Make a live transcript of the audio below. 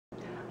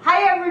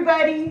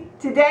everybody!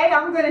 Today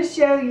I'm going to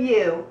show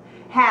you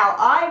how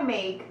I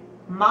make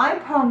my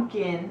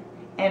pumpkin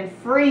and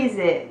freeze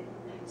it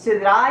so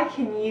that I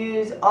can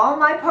use all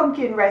my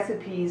pumpkin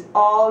recipes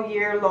all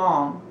year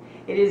long.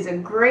 It is a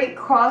great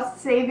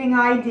cost-saving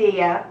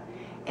idea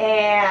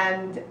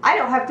and I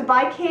don't have to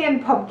buy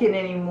canned pumpkin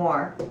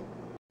anymore.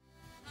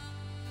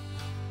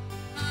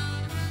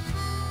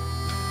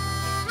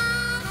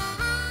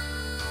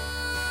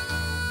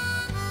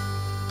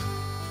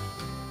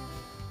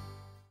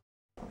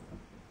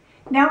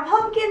 Now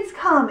pumpkins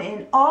come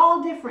in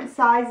all different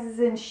sizes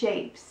and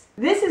shapes.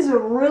 This is a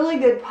really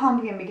good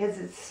pumpkin because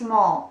it's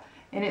small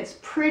and it's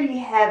pretty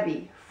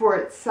heavy for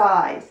its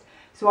size.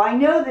 So I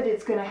know that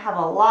it's going to have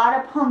a lot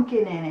of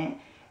pumpkin in it,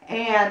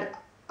 and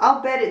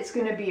I'll bet it's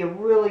going to be a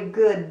really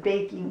good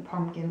baking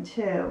pumpkin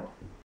too.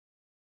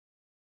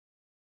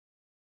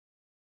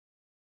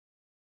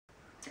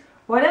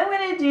 What I'm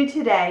going to do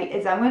today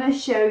is I'm going to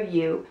show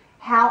you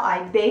how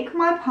I bake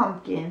my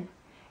pumpkin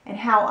and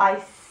how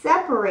I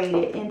separate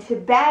it into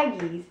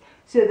baggies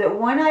so that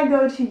when I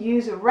go to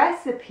use a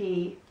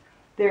recipe,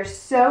 they're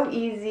so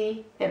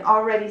easy and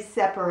already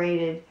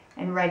separated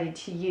and ready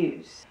to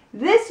use.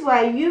 This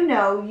way you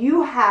know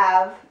you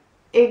have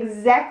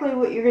exactly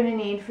what you're going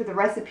to need for the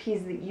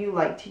recipes that you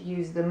like to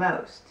use the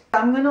most.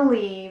 I'm going to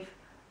leave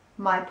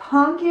my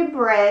pumpkin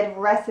bread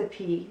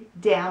recipe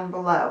down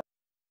below.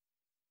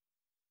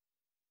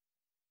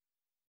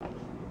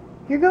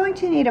 You're going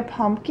to need a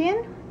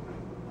pumpkin,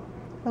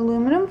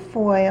 aluminum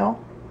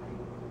foil,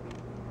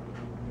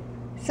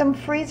 some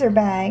freezer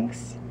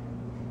bags,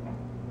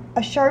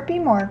 a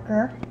Sharpie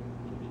marker,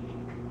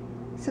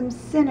 some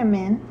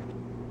cinnamon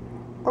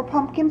or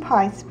pumpkin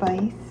pie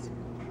spice,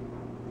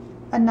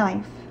 a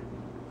knife,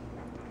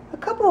 a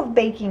couple of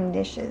baking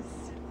dishes,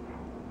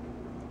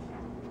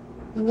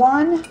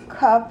 1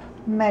 cup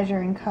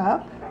measuring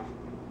cup,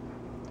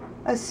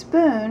 a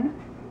spoon,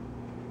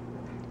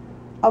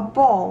 a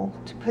bowl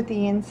to put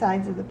the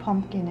insides of the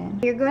pumpkin in.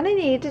 You're going to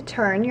need to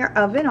turn your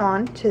oven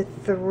on to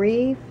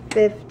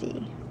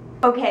 350.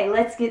 Okay,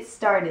 let's get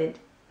started.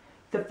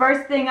 The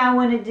first thing I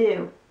want to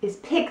do is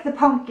pick the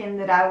pumpkin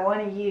that I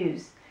want to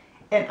use.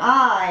 And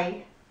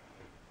I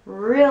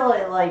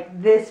really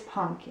like this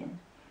pumpkin.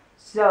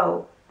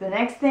 So the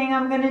next thing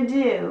I'm going to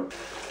do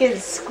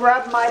is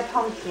scrub my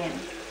pumpkin.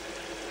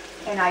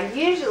 And I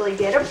usually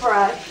get a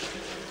brush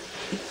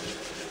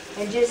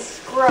and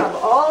just scrub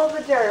all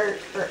the dirt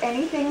or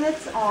anything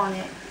that's on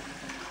it,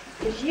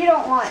 because you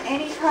don't want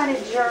any kind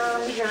of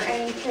germs or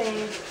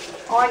anything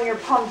on your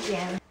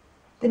pumpkin.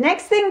 The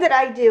next thing that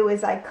I do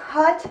is I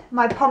cut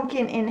my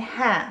pumpkin in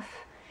half.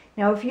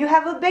 Now if you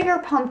have a bigger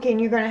pumpkin,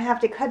 you're going to have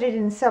to cut it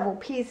in several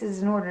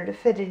pieces in order to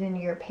fit it into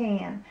your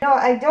pan. Now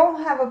I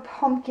don't have a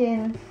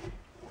pumpkin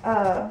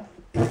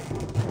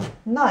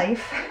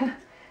knife,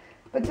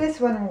 but this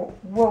one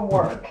will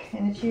work,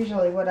 and it's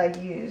usually what I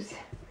use.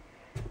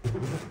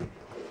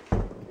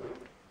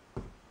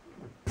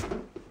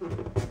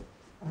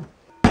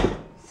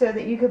 So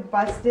that you could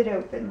bust it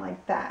open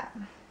like that.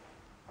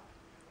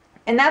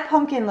 And that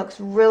pumpkin looks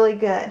really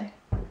good.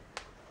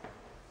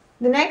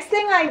 The next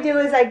thing I do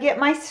is I get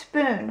my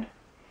spoon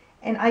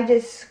and I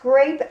just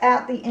scrape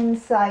out the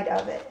inside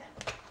of it.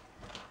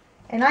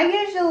 And I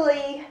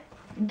usually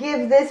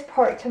give this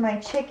part to my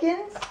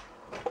chickens,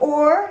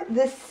 or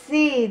the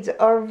seeds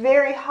are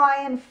very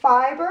high in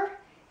fiber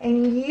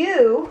and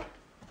you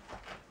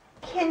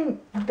can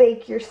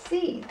bake your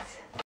seeds.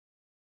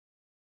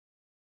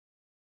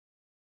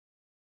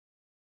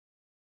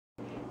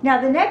 Now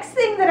the next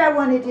thing that I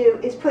want to do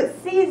is put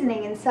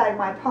seasoning inside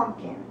my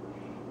pumpkin.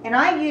 And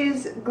I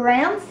use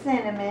ground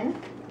cinnamon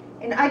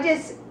and I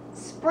just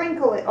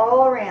sprinkle it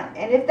all around.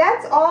 And if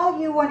that's all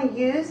you want to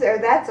use, or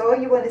that's all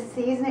you want to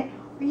season it,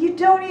 you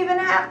don't even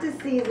have to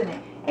season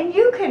it. And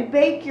you could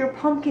bake your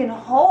pumpkin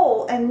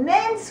whole and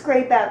then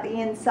scrape out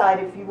the inside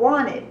if you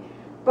wanted.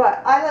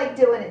 But I like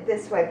doing it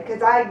this way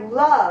because I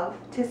love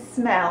to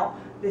smell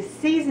the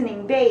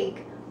seasoning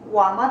bake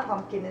while my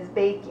pumpkin is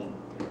baking.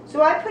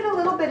 So I put a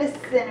little bit of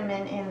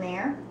cinnamon in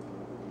there,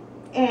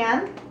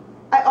 and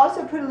I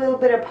also put a little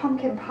bit of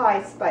pumpkin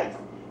pie spice,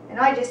 and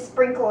I just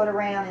sprinkle it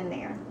around in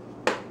there.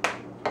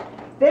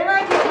 Then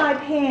I get my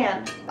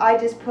pan. I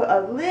just put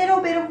a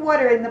little bit of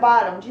water in the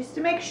bottom just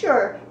to make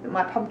sure that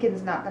my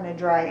pumpkin's not going to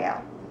dry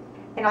out.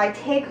 And I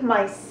take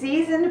my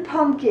seasoned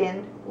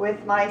pumpkin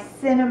with my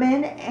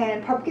cinnamon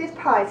and pumpkin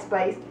pie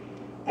spice,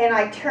 and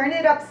I turn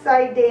it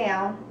upside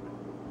down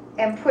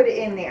and put it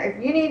in there.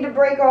 If you need to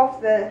break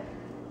off the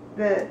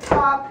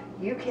top,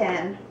 you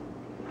can.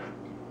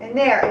 And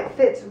there, it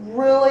fits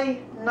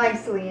really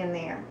nicely in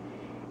there.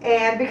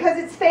 And because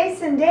it's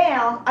facing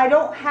down, I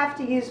don't have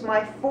to use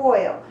my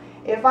foil.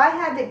 If I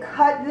had to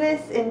cut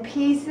this in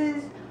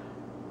pieces,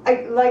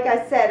 like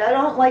I said, I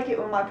don't like it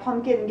when my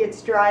pumpkin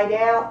gets dried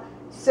out,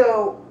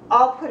 so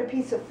I'll put a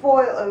piece of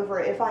foil over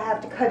it if I have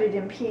to cut it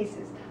in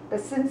pieces. But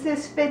since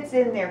this fits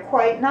in there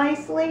quite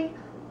nicely,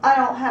 I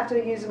don't have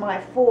to use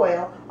my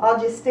foil. I'll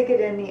just stick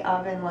it in the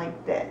oven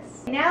like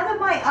this. Now that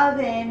my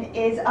oven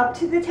is up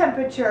to the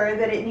temperature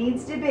that it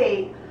needs to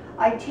be,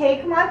 I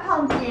take my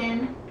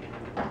pumpkin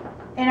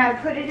and I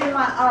put it in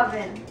my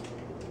oven.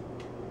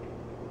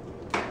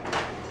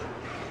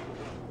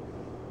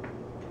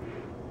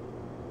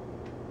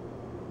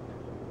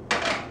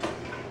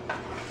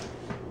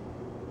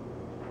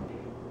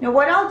 Now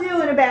what I'll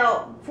do in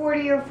about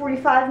 40 or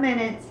 45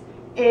 minutes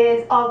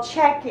is I'll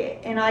check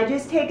it, and I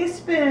just take a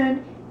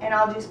spoon and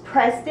I'll just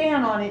press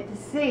down on it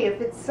to see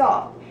if it's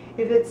soft.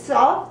 If it's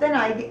soft, then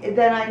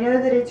I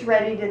know that it's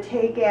ready to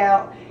take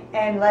out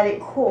and let it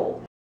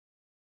cool.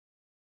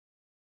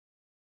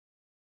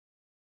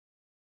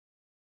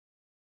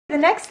 The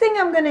next thing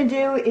I'm going to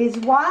do is,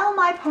 while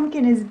my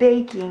pumpkin is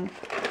baking,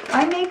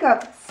 I make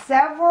up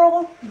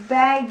several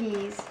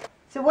baggies.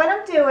 So what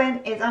I'm doing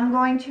is I'm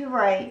going to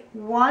write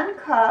 1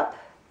 cup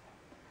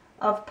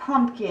of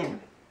pumpkin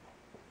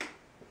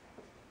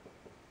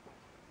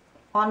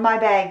on my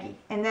baggie,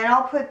 and then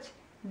I'll put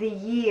the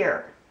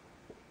year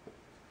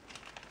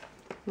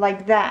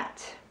like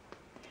that.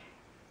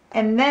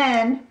 And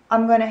then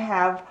I'm going to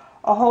have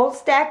a whole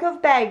stack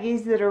of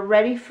baggies that are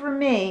ready for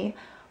me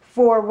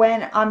for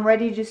when I'm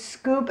ready to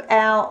scoop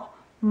out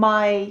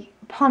my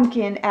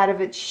pumpkin out of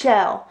its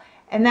shell.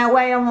 And that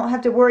way I won't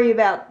have to worry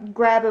about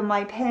grabbing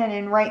my pen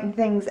and writing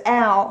things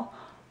out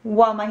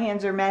while my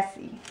hands are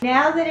messy.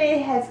 Now that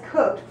it has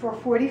cooked for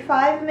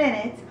 45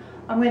 minutes,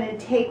 I'm going to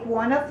take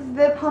one of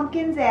the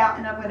pumpkins out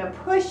and I'm going to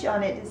push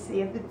on it to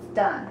see if it's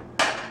done.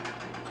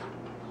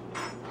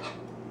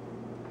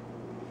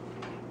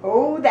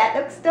 Oh, that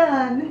looks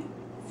done.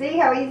 See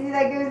how easy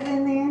that goes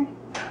in there?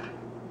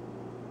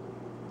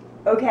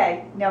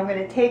 Okay, now I'm going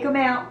to take them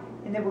out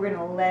and then we're going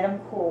to let them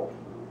cool.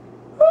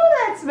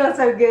 Oh, that smells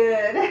so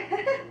good.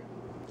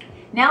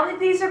 Now that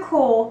these are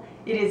cool,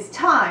 it is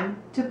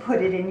time to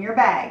put it in your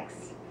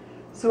bags.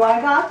 So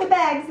I got the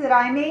bags that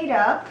I made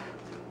up.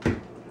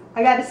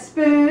 I got a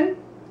spoon,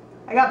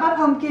 I got my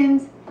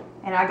pumpkins,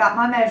 and I got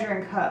my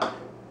measuring cup.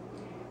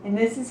 And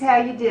this is how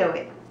you do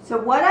it. So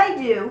what I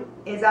do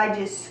is I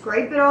just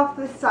scrape it off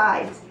the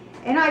sides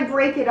and I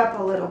break it up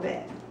a little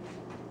bit.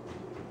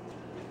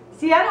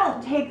 See, I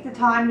don't take the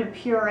time to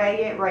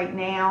puree it right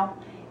now.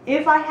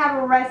 If I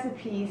have a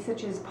recipe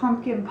such as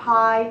pumpkin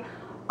pie,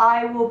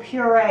 I will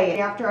puree it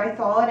after I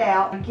thaw it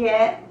out. I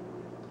get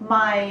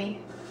my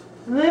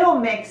little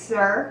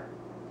mixer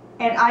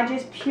and I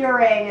just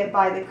puree it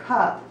by the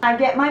cup. I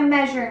get my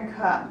measuring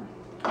cup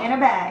and a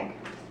bag.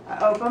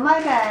 I open my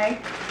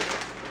bag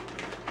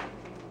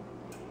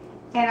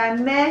and I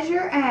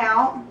measure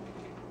out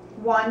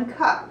 1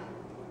 cup.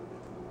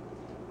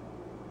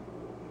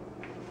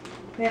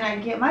 Then I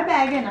get my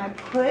bag and I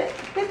put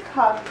the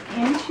cup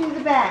into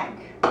the bag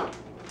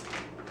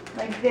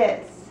like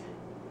this.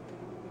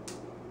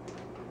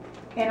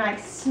 And I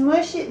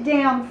smush it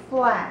down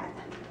flat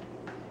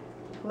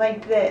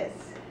like this.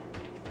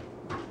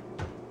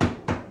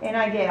 And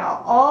I get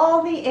out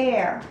all the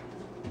air.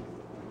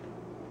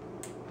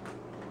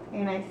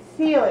 And I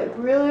seal it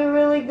really,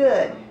 really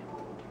good.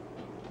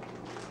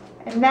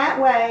 And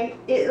that way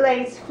it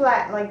lays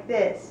flat like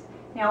this.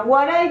 Now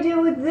what I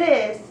do with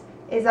this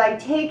is I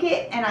take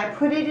it and I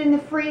put it in the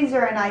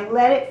freezer and I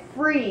let it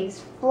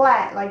freeze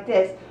flat like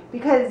this,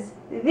 because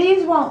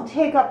these won't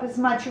take up as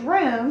much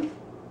room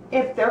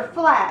if they're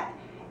flat.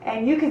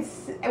 And you can,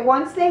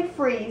 once they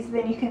freeze,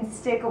 then you can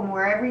stick them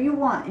wherever you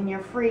want in your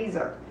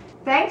freezer.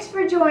 Thanks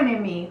for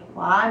joining me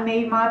while I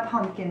made my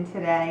pumpkin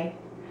today.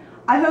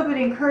 I hope it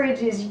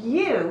encourages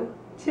you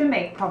to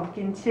make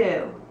pumpkin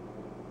too.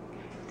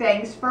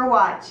 Thanks for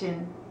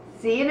watching.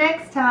 See you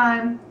next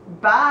time.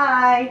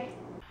 Bye.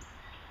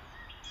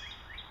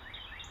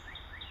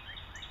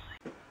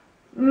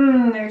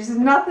 There's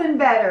nothing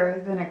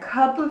better than a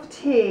cup of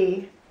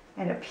tea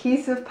and a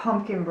piece of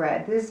pumpkin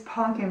bread. This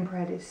pumpkin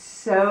bread is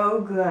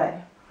so good.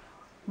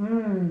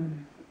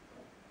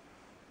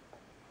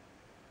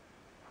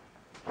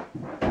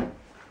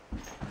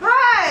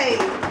 Hey!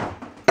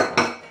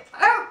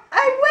 Oh,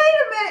 hey, wait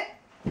a minute!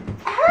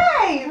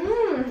 Hey!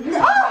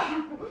 Hi!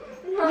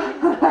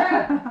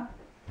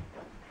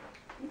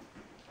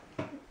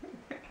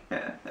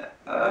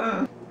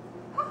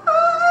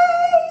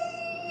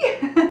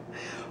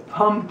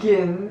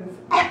 Pumpkins.